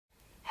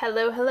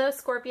Hello, hello,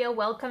 Scorpio.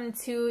 Welcome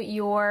to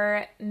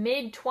your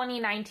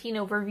mid-2019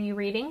 overview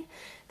reading.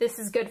 This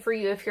is good for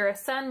you if you're a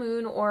sun,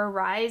 moon, or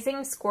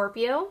rising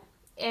Scorpio.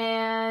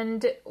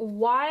 And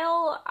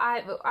while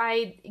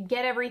I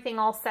get everything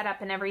all set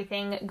up and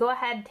everything, go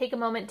ahead, take a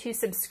moment to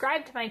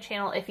subscribe to my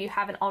channel if you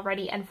haven't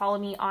already, and follow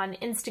me on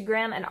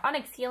Instagram and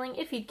Onyx Healing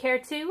if you'd care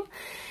to.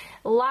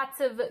 Lots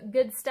of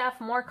good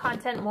stuff, more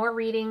content, more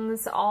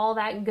readings, all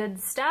that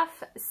good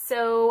stuff.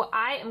 So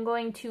I am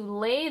going to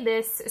lay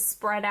this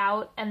spread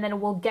out and then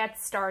we'll get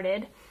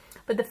started.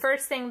 But the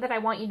first thing that I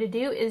want you to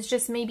do is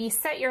just maybe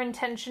set your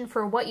intention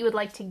for what you would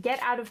like to get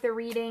out of the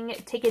reading.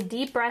 Take a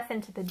deep breath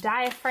into the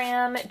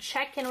diaphragm,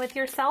 check in with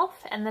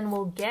yourself, and then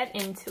we'll get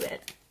into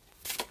it.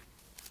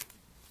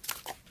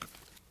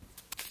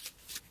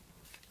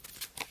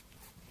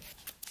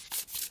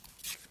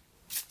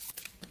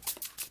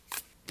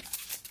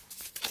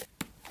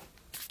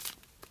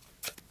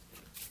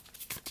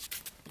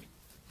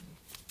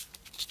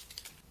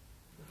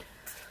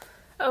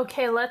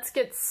 Okay, let's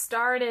get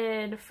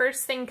started.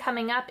 First thing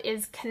coming up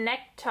is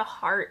connect to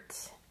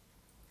heart.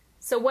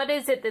 So what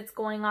is it that's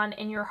going on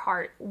in your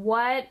heart?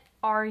 What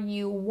are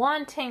you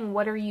wanting?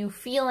 What are you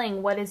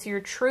feeling? What is your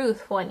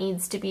truth? What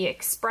needs to be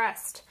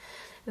expressed?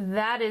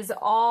 That is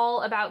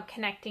all about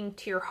connecting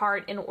to your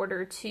heart in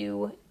order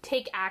to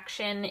take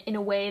action in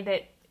a way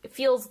that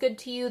feels good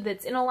to you,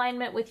 that's in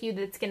alignment with you,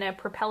 that's going to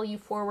propel you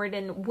forward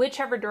in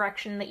whichever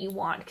direction that you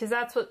want, because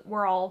that's what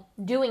we're all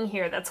doing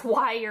here. That's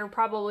why you're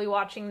probably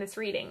watching this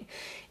reading,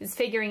 is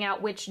figuring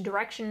out which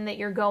direction that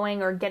you're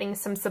going or getting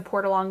some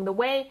support along the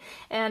way.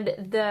 And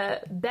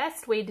the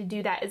best way to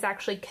do that is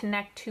actually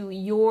connect to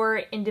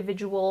your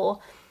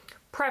individual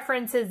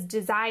preferences,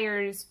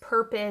 desires,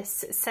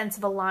 purpose, sense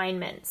of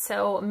alignment.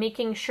 So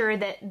making sure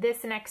that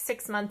this next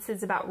 6 months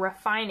is about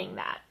refining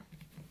that.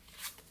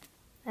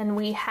 And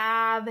we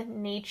have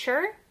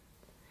nature.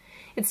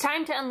 It's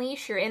time to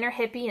unleash your inner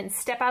hippie and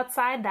step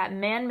outside that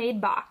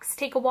man-made box.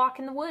 Take a walk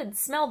in the woods,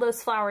 smell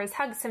those flowers,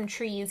 hug some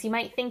trees. You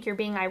might think you're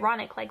being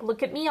ironic, like,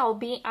 look at me,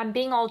 I'm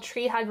being all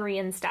tree huggery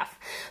and stuff.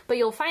 But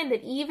you'll find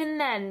that even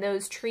then,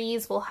 those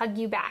trees will hug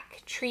you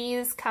back.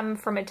 Trees come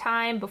from a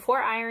time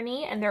before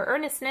irony, and their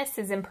earnestness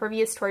is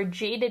impervious to our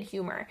jaded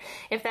humor.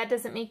 If that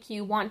doesn't make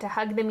you want to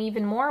hug them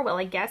even more, well,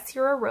 I guess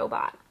you're a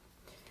robot.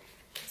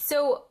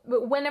 So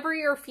whenever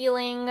you're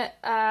feeling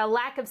a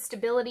lack of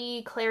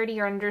stability, clarity,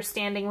 or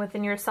understanding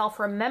within yourself,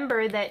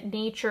 remember that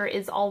nature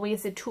is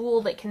always a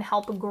tool that can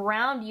help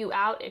ground you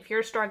out if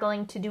you're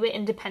struggling to do it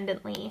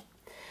independently.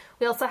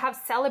 We also have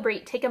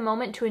celebrate. Take a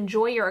moment to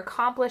enjoy your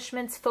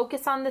accomplishments.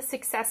 Focus on the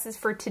successes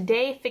for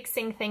today.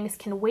 Fixing things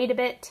can wait a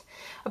bit.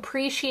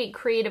 Appreciate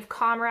creative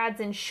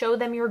comrades and show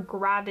them your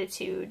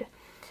gratitude.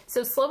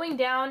 So slowing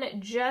down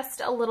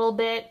just a little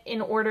bit in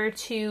order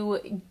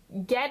to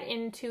get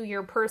into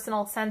your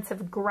personal sense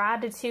of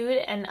gratitude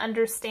and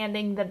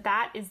understanding that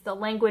that is the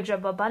language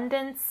of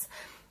abundance.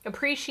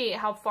 Appreciate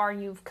how far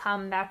you've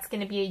come. That's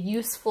going to be a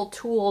useful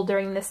tool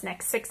during this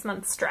next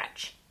 6-month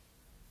stretch.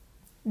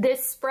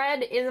 This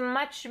spread is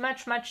much,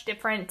 much, much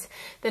different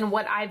than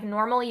what I've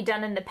normally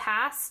done in the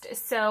past,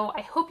 so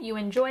I hope you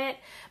enjoy it.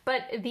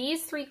 But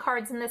these 3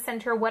 cards in the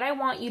center, what I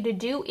want you to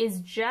do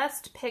is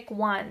just pick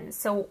one.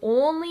 So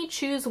only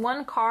choose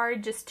one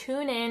card, just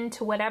tune in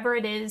to whatever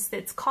it is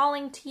that's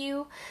calling to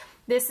you.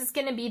 This is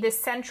going to be the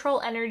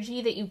central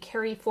energy that you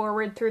carry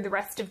forward through the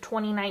rest of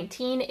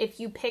 2019. If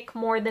you pick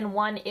more than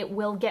one, it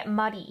will get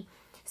muddy.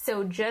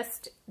 So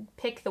just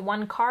pick the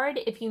one card.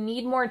 If you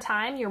need more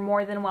time, you're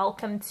more than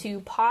welcome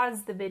to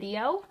pause the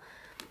video.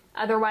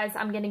 Otherwise,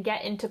 I'm going to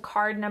get into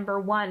card number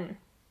 1.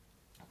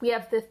 We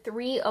have the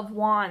 3 of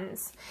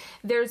Wands.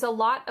 There's a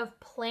lot of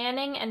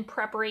planning and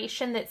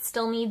preparation that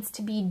still needs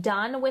to be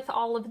done with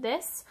all of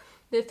this.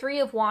 The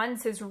 3 of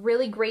Wands is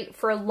really great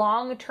for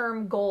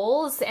long-term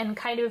goals and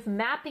kind of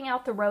mapping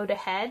out the road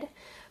ahead.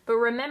 But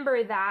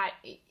remember that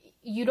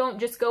you don't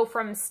just go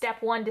from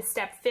step 1 to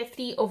step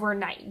 50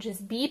 overnight.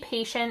 Just be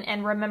patient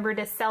and remember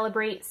to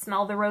celebrate,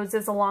 smell the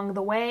roses along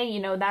the way.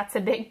 You know, that's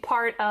a big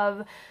part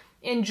of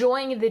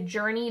enjoying the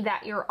journey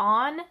that you're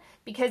on,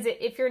 because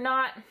if you're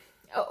not,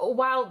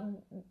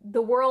 while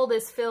the world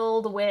is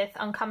filled with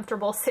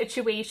uncomfortable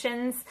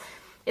situations,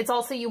 it's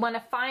also, you want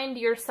to find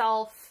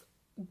yourself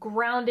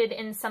grounded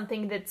in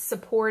something that's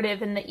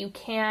supportive and that you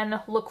can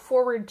look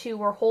forward to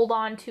or hold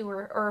on to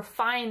or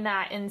find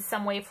that in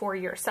some way for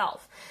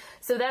yourself.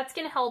 So that's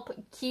going to help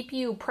keep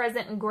you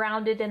present and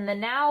grounded in the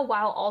now,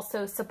 while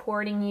also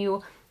supporting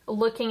you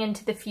looking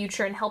into the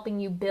future and helping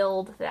you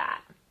build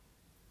that.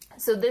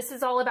 So this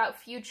is all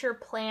about future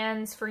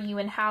plans for you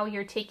and how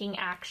you're taking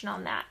action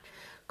on that.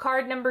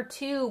 Card number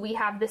 2, we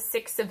have the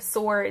 6 of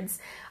Swords.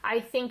 I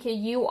think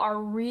you are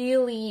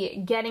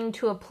really getting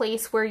to a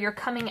place where you're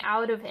coming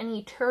out of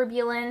any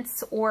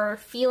turbulence or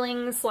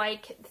feelings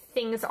like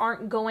things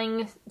aren't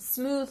going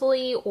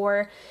smoothly,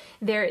 or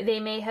they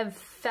may have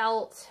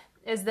felt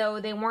as though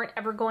they weren't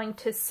ever going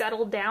to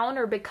settle down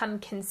or become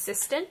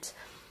consistent.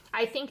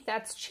 I think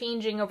that's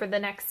changing over the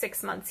next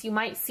 6 months. You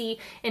might see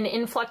an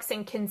influx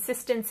in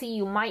consistency.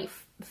 You might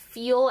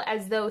feel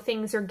as though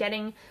things are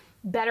getting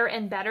better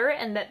and better,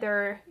 and that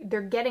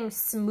they're getting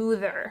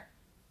smoother.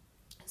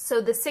 So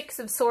the Six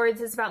of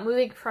Swords is about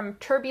moving from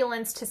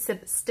turbulence to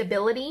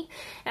stability,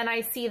 and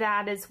I see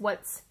that as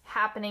what's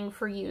happening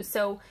for you.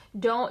 So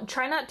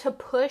try not to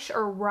push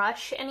or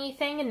rush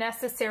anything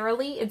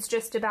necessarily. It's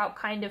just about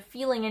kind of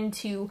feeling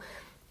into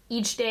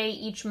each day,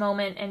 each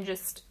moment, and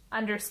just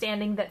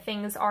understanding that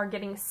things are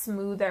getting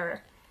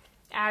smoother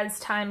as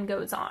time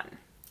goes on.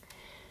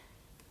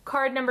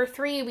 Card number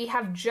 3, we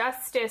have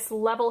Justice,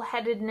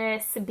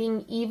 level-headedness,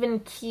 being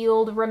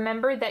even-keeled.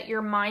 Remember that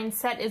your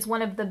mindset is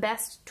one of the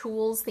best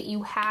tools that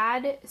you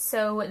had,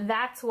 so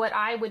that's what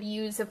I would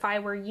use if I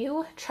were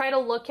you. Try to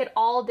look at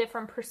all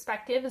different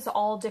perspectives,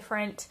 all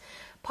different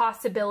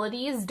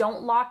possibilities.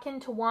 Don't lock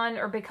into one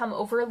or become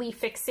overly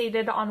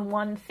fixated on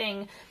one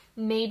thing.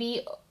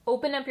 Maybe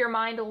open up your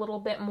mind a little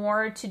bit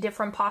more to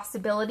different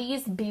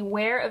possibilities.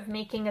 Beware of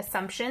making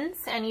assumptions.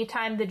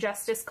 Anytime the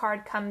Justice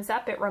card comes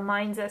up, it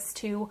reminds us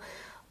to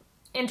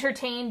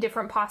entertain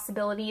different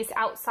possibilities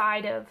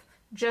outside of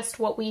just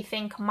what we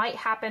think might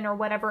happen or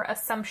whatever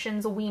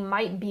assumptions we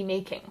might be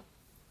making.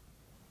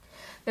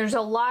 There's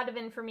a lot of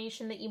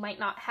information that you might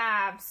not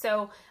have,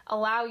 so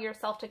allow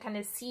yourself to kind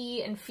of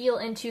see and feel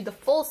into the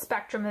full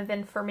spectrum of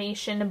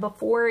information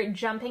before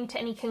jumping to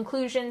any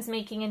conclusions,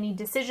 making any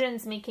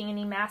decisions, making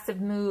any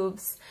massive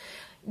moves.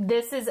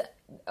 This is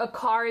a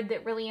card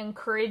that really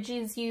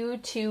encourages you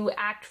to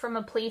act from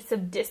a place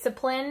of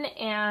discipline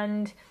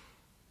and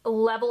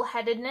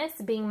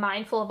level-headedness, being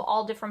mindful of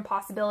all different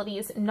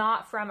possibilities,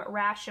 not from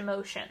rash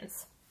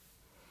emotions.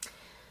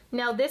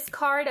 Now this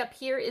card up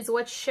here is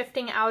what's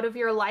shifting out of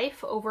your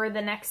life over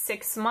the next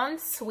 6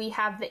 months. We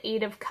have the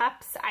Eight of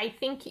Cups. I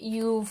think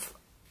you've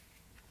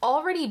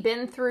already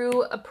been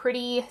through a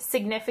pretty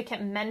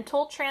significant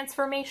mental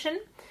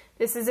transformation.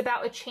 This is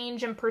about a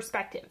change in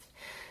perspective.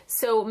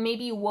 So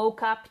maybe you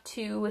woke up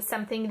to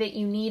something that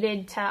you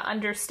needed to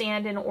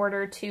understand in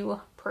order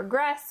to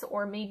progress,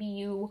 or maybe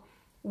you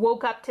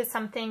woke up to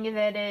something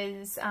that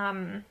is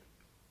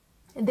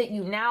that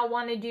you now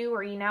want to do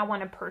or you now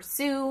want to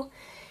pursue.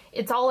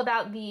 It's all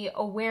about the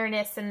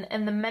awareness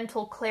and the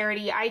mental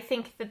clarity. I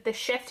think that the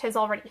shift has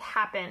already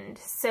happened.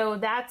 So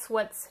that's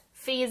what's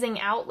phasing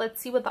out. Let's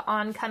see what the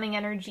oncoming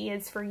energy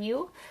is for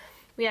you.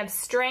 We have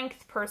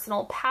strength,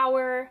 personal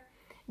power.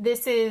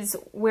 This is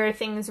where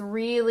things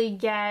really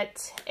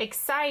get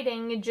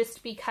exciting,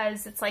 just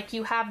because it's like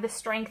you have the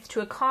strength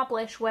to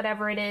accomplish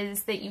whatever it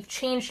is that you've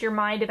changed your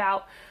mind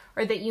about,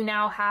 or that you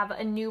now have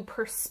a new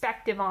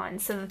perspective on.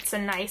 So it's a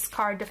nice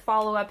card to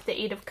follow up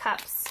the Eight of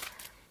Cups.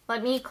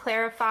 Let me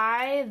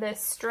clarify the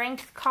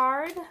Strength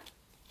card.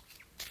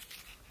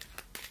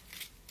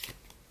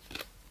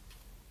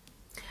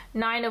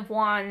 Nine of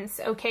Wands.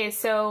 Okay,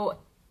 so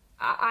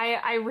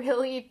I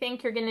really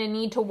think you're going to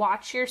need to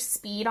watch your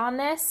speed on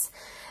this.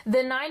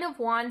 The Nine of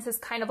Wands is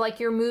kind of like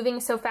you're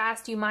moving so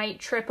fast you might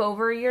trip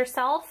over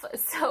yourself.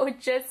 So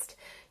just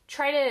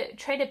try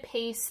to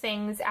pace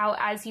things out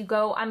as you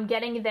go. I'm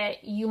getting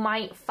that you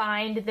might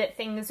find that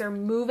things are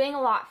moving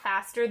a lot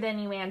faster than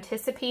you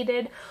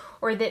anticipated,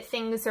 or that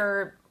things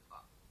are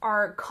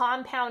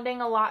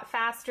compounding a lot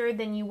faster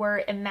than you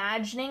were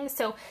imagining.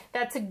 So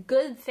that's a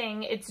good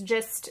thing. It's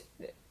just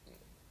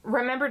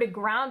remember to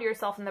ground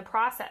yourself in the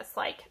process.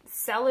 Like,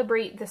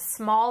 celebrate the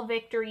small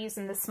victories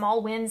and the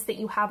small wins that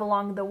you have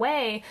along the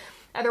way.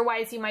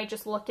 Otherwise, you might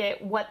just look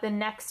at what the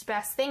next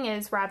best thing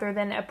is rather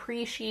than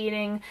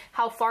appreciating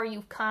how far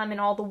you've come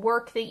and all the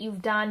work that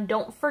you've done.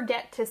 Don't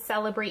forget to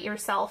celebrate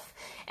yourself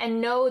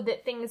and know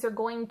that things are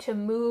going to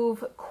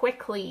move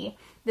quickly.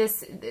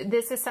 This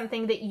is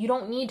something that you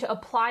don't need to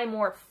apply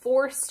more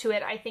force to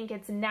it. I think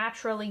it's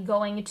naturally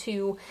going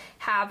to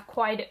have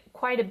quite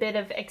a bit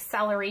of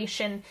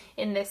acceleration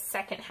in this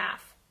second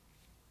half.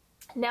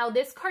 Now,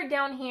 this card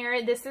down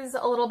here, this is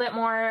a little bit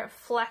more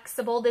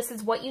flexible. This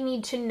is what you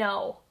need to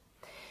know.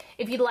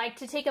 If you'd like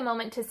to take a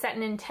moment to set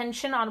an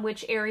intention on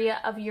which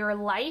area of your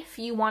life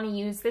you want to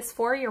use this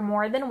for, you're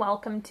more than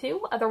welcome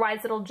to.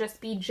 Otherwise, it'll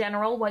just be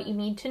general, what you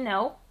need to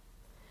know.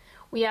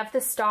 We have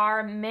the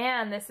Star.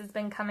 Man, this has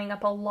been coming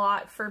up a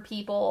lot for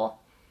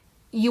people.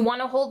 You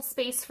want to hold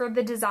space for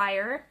the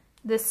desire.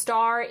 The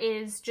Star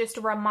is just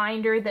a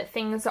reminder that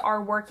things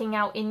are working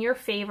out in your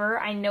favor.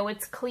 I know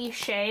it's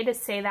cliche to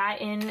say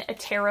that in a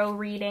tarot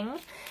reading.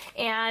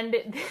 And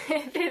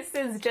this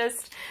is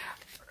just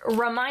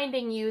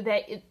reminding you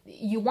that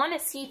you want to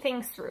see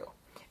things through.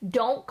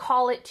 Don't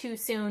call it too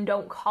soon.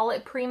 Don't call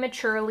it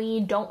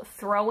prematurely. Don't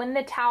throw in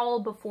the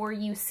towel before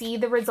you see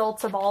the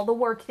results of all the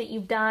work that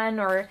you've done,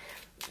 or,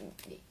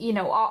 you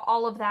know,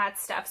 all of that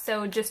stuff.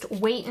 So just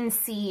wait and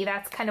see.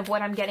 That's kind of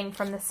what I'm getting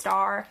from the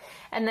Star.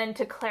 And then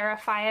to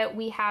clarify it,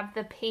 we have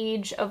the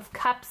Page of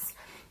Cups.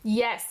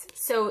 Yes,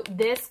 so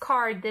this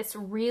card, this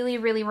really,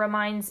 really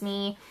reminds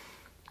me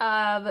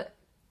of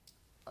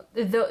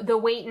the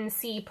wait and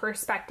see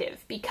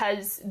perspective,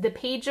 because the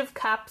Page of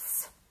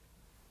Cups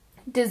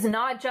does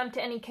not jump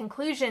to any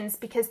conclusions,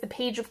 because the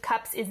Page of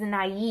Cups is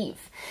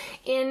naive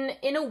in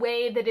a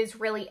way that is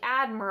really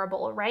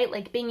admirable, right?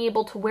 Like being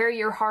able to wear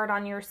your heart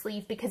on your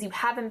sleeve because you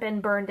haven't been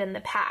burned in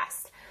the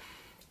past.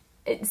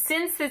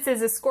 since this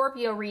is a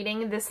Scorpio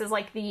reading, this is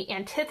like the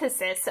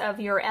antithesis of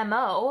your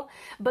MO,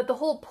 but the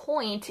whole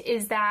point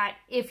is that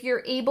if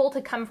you're able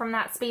to come from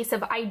that space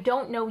of, I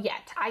don't know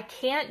yet, I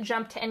can't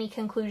jump to any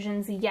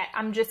conclusions yet,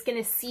 I'm just going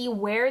to see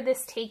where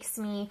this takes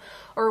me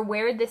or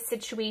where this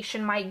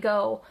situation might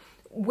go,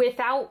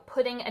 without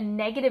putting a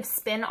negative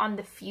spin on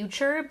the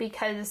future,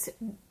 because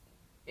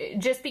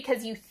just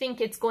because you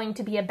think it's going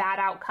to be a bad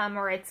outcome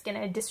or it's going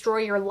to destroy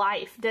your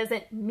life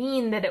doesn't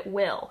mean that it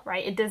will,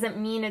 right? It doesn't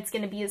mean it's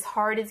going to be as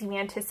hard as you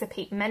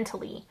anticipate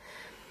mentally.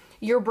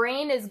 Your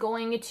brain is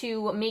going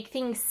to make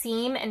things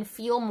seem and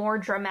feel more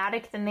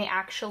dramatic than they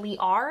actually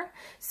are.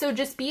 So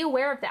just be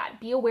aware of that.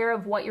 Be aware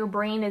of what your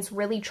brain is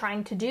really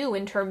trying to do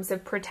in terms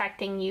of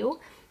protecting you,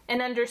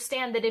 and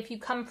understand that if you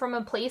come from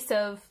a place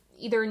of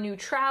either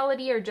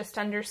neutrality or just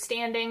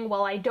understanding,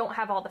 well, I don't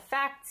have all the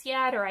facts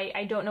yet, or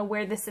I don't know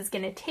where this is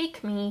going to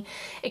take me,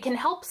 it can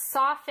help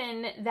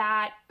soften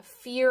that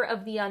fear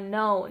of the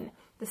unknown.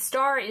 The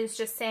star is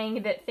just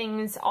saying that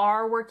things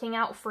are working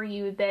out for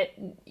you, that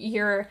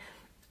you're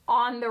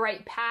on the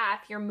right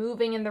path, you're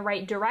moving in the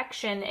right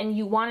direction, and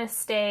you want to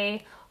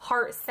stay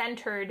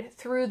heart-centered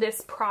through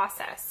this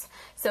process.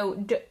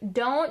 So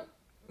don't,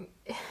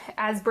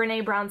 as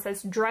Brene Brown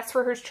says, dress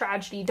for her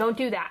tragedy. Don't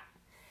do that.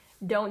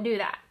 Don't do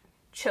that.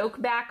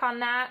 Choke back on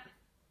that.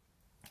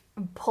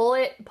 Pull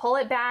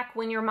it back.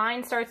 When your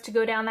mind starts to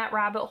go down that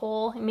rabbit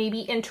hole,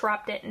 maybe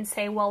interrupt it and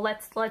say, well,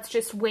 let's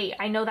just wait.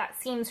 I know that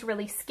seems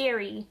really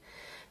scary,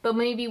 but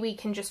maybe we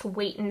can just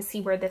wait and see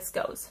where this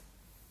goes.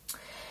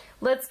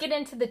 Let's get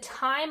into the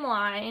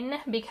timeline,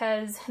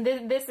 because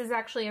this is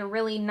actually a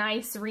really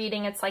nice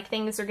reading. It's like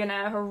things are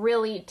gonna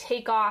really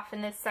take off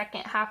in this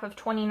second half of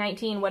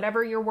 2019,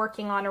 whatever you're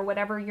working on or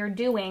whatever you're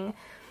doing.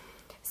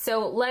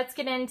 So let's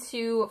get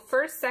into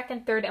first,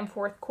 second, third, and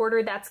fourth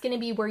quarter. That's going to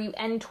be where you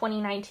end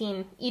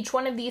 2019. Each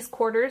one of these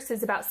quarters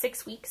is about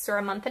 6 weeks or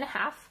a month and a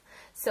half.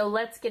 So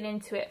let's get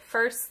into it.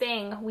 First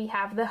thing, we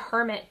have the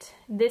Hermit.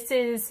 This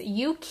is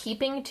you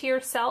keeping to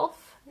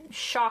yourself.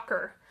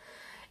 Shocker.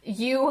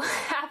 You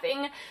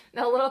having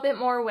a little bit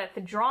more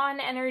withdrawn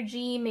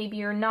energy. Maybe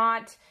you're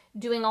not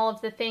doing all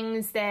of the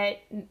things that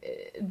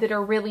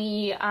are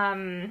really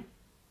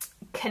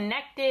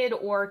connected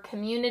or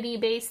community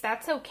based.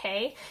 That's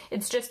okay.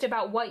 It's just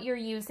about what you're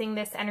using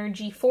this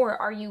energy for.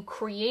 Are you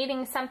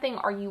creating something?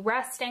 Are you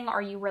resting?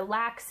 Are you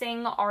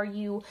relaxing? Are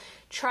you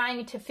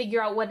trying to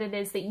figure out what it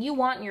is that you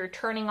want? You're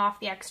turning off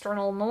the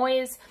external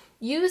noise.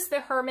 Use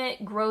the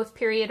Hermit growth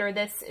period, or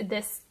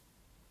this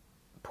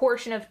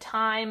portion of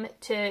time,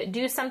 to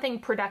do something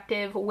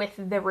productive with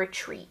the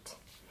retreat.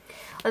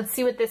 Let's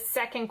see what this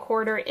second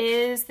quarter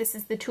is. This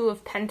is the Two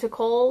of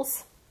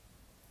Pentacles.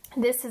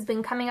 This has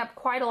been coming up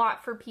quite a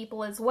lot for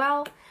people as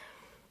well.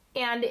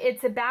 And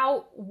it's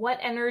about what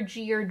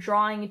energy you're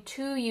drawing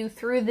to you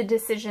through the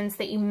decisions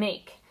that you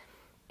make.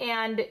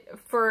 And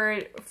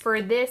for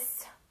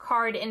this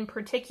card in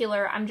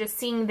particular, I'm just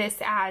seeing this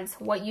as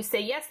what you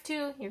say yes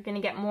to, you're going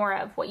to get more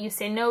of. What you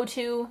say no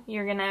to,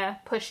 you're going to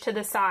push to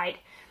the side.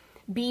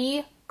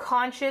 Be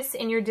conscious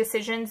in your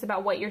decisions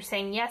about what you're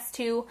saying yes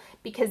to,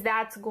 because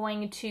that's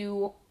going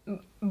to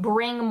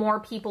bring more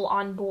people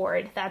on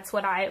board. That's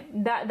what I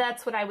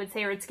would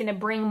say, or it's going to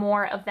bring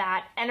more of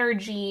that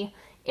energy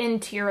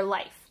into your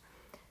life.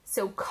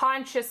 So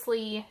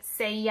consciously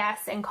say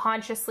yes and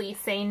consciously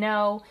say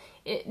no.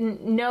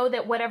 Know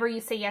that whatever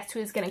you say yes to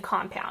is going to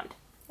compound.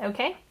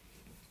 Okay?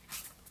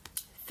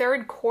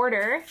 Third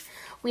quarter,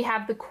 we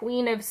have the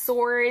Queen of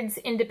Swords,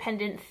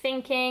 independent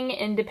thinking,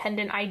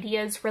 independent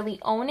ideas, really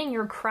owning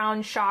your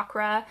crown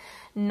chakra,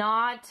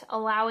 not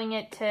allowing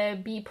it to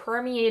be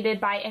permeated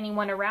by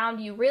anyone around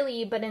you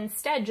really, but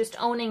instead just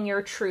owning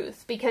your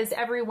truth, because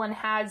everyone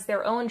has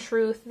their own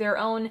truth, their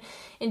own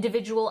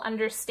individual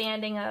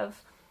understanding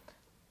of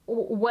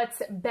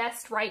what's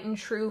best, right, and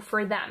true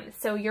for them.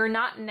 So you're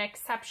not an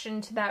exception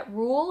to that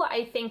rule.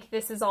 I think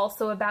this is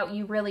also about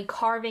you really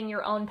carving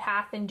your own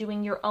path and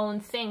doing your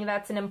own thing.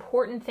 That's an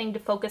important thing to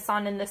focus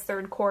on in this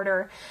third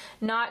quarter.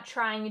 Not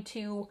trying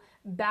to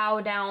bow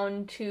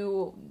down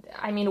to,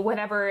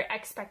 whatever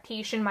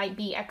expectation might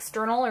be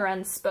external or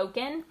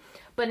unspoken,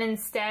 but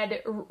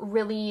instead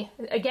really,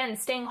 again,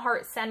 staying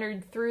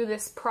heart-centered through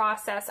this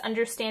process,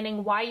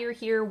 understanding why you're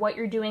here, what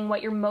you're doing,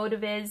 what your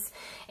motive is,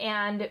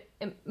 and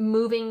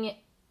moving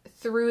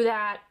through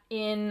that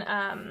in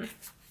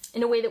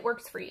a way that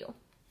works for you.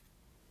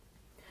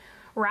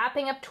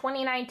 Wrapping up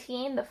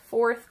 2019, the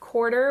fourth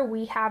quarter,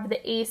 we have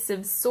the Ace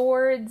of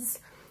Swords.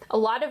 A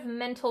lot of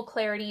mental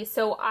clarity.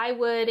 So I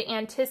would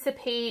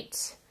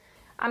anticipate,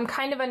 I'm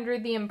kind of under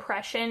the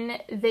impression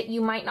that you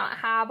might not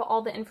have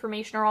all the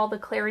information or all the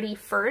clarity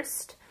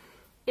first.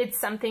 It's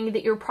something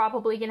that you're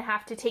probably going to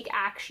have to take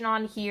action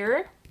on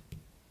here,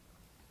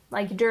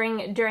 like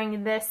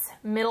during this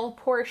middle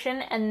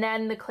portion, and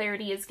then the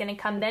clarity is going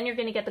to come. Then you're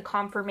going to get the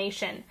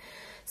confirmation.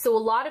 So a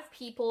lot of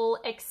people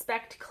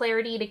expect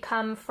clarity to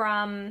come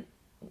from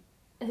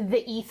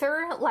the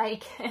ether,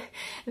 like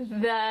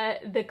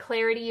the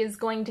clarity is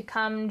going to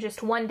come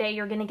just one day.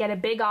 You're going to get a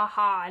big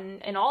aha,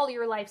 and all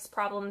your life's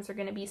problems are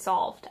going to be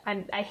solved.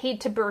 I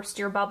hate to burst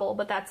your bubble,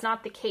 but that's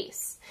not the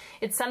case.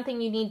 It's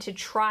something you need to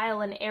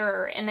trial and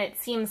error, and it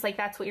seems like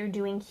that's what you're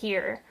doing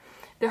here.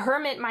 The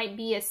Hermit might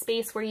be a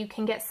space where you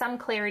can get some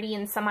clarity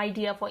and some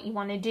idea of what you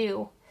want to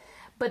do.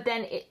 But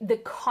then the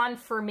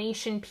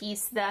confirmation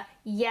piece, the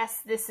yes,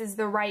 this is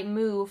the right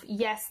move,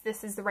 yes,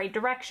 this is the right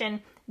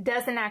direction,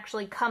 doesn't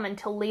actually come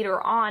until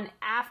later on,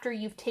 after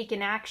you've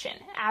taken action,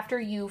 after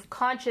you've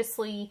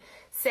consciously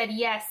said,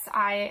 yes,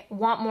 I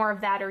want more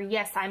of that, or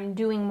yes, I'm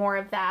doing more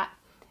of that.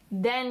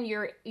 Then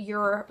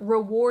you're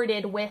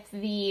rewarded with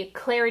the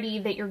clarity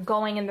that you're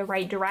going in the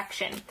right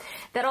direction.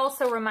 That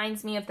also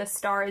reminds me of the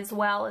star as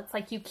well. It's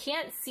like you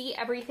can't see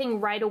everything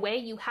right away.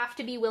 You have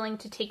to be willing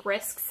to take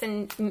risks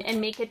and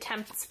make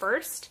attempts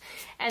first.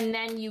 And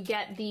then you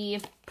get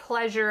the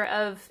pleasure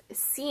of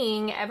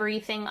seeing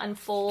everything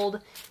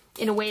unfold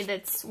in a way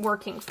that's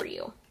working for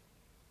you.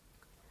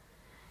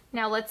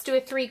 Now let's do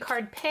a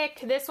 3-card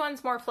pick. This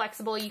one's more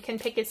flexible. You can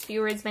pick as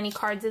few or as many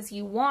cards as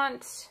you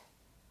want.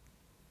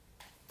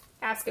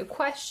 Ask a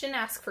question,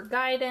 ask for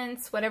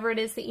guidance, whatever it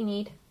is that you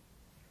need.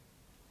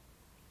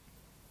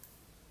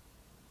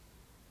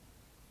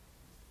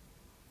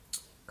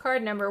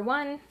 Card number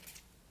 1.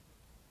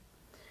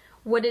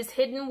 What is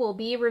hidden will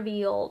be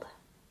revealed.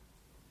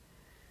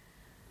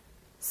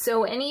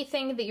 So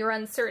anything that you're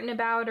uncertain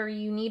about or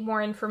you need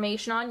more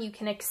information on, you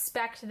can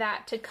expect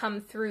that to come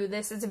through.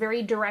 This is a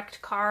very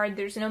direct card.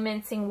 There's no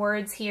mincing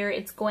words here.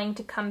 It's going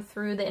to come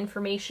through. The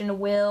information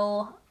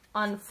will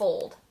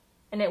unfold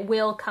and it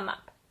will come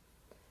up.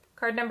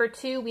 Card number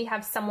 2, we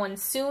have someone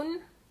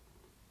soon.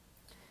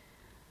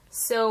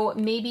 So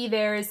maybe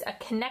there's a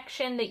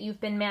connection that you've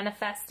been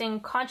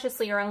manifesting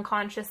consciously or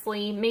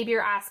unconsciously. Maybe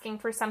you're asking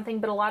for something,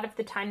 but a lot of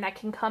the time that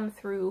can come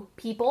through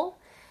people.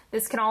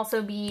 This can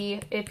also be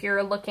if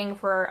you're looking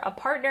for a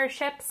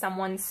partnership,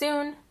 someone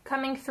soon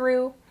coming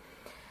through.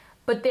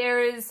 But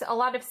there's a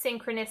lot of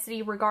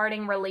synchronicity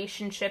regarding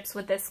relationships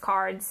with this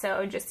card,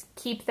 so just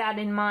keep that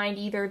in mind.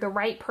 Either the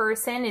right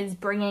person is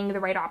bringing the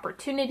right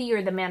opportunity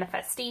or the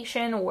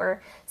manifestation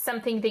or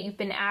something that you've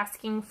been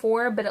asking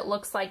for, but it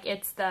looks like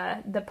it's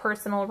the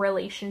personal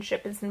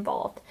relationship is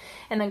involved.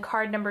 And then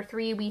card number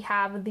 3, we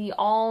have the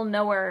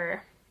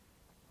All-Knower.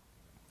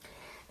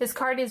 This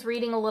card is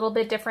reading a little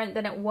bit different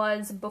than it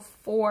was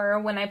before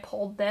when I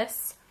pulled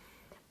this.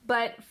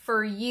 But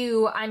for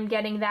you, I'm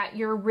getting that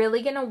you're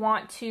really going to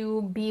want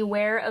to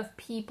beware of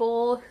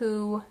people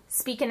who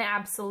speak in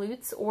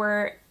absolutes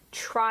or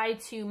try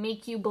to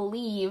make you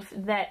believe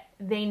that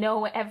they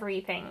know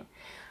everything,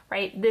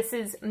 right?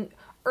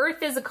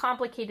 Earth is a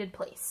complicated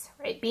place,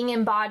 right? Being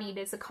embodied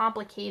is a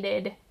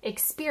complicated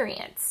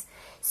experience.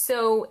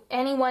 So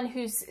anyone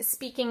who's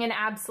speaking in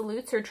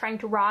absolutes or trying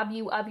to rob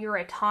you of your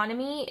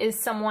autonomy is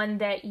someone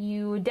that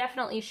you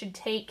definitely should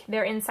take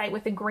their insight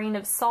with a grain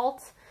of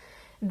salt.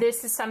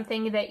 This is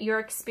something that your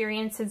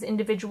experience is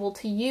individual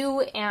to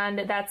you,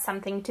 and that's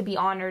something to be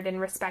honored and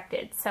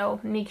respected.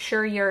 So make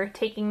sure you're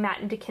taking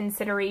that into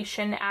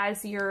consideration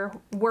as you're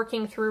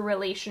working through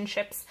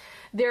relationships.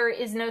 There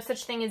is no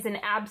such thing as an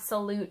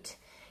absolute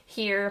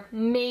here.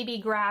 Maybe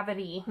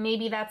gravity.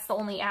 Maybe that's the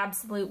only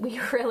absolute we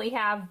really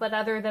have. But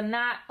other than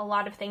that, a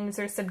lot of things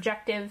are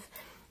subjective.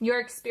 Your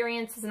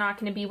experience is not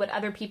going to be what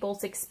other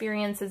people's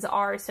experiences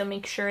are, so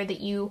make sure that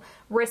you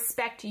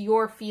respect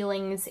your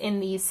feelings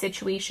in these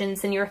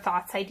situations and your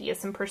thoughts,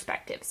 ideas, and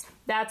perspectives.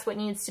 That's what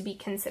needs to be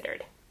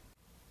considered.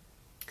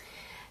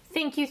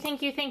 Thank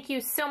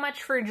you so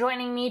much for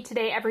joining me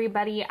today,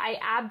 everybody. I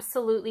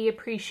absolutely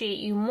appreciate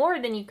you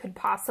more than you could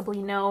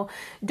possibly know.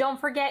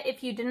 Don't forget,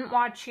 if you didn't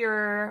watch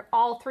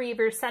all 3 of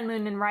your Sun,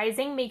 Moon, and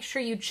Rising, make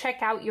sure you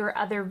check out your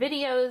other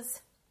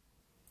videos.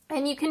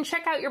 And you can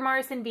check out your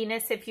Mars and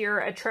Venus if you're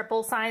a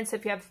triple sign, so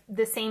if you have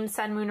the same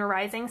Sun, Moon, or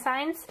Rising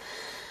signs.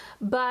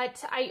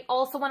 But I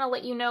also want to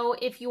let you know,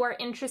 if you are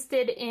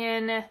interested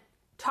in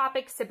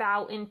topics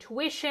about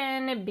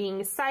intuition,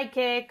 being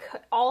psychic,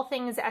 all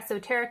things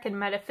esoteric and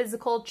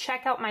metaphysical,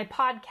 check out my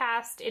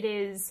podcast. It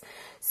is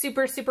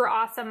super, super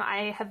awesome.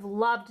 I have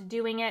loved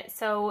doing it,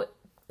 so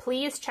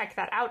please check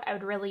that out. I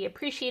would really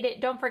appreciate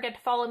it. Don't forget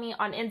to follow me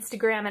on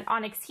Instagram at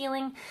Onyx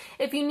Healing.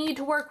 If you need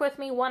to work with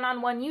me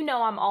one-on-one, you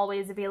know I'm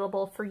always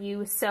available for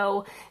you.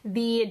 So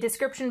the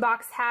description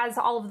box has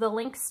all of the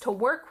links to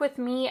work with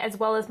me, as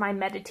well as my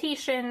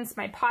meditations,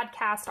 my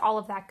podcast, all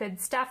of that good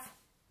stuff.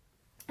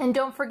 And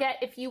don't forget,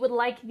 if you would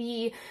like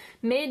the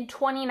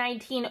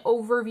mid-2019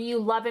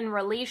 overview love and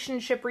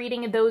relationship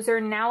reading, those are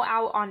now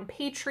out on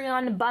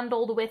Patreon,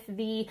 bundled with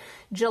the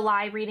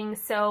July reading.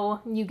 So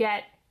you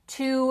get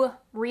 2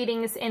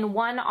 readings in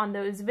one on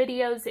those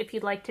videos if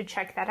you'd like to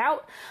check that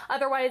out.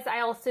 Otherwise,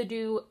 I also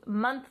do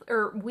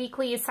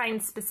weekly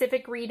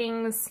sign-specific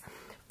readings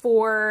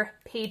for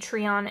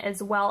Patreon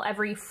as well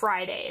every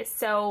Friday.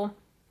 So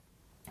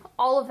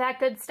all of that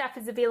good stuff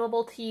is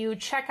available to you.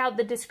 Check out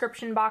the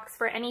description box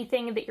for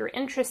anything that you're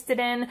interested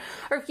in,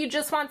 or if you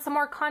just want some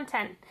more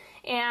content.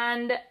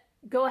 And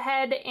Go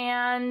ahead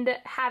and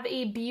have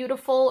a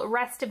beautiful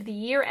rest of the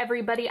year,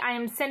 everybody. I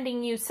am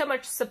sending you so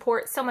much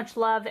support, so much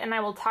love, and I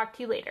will talk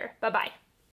to you later. Bye-bye.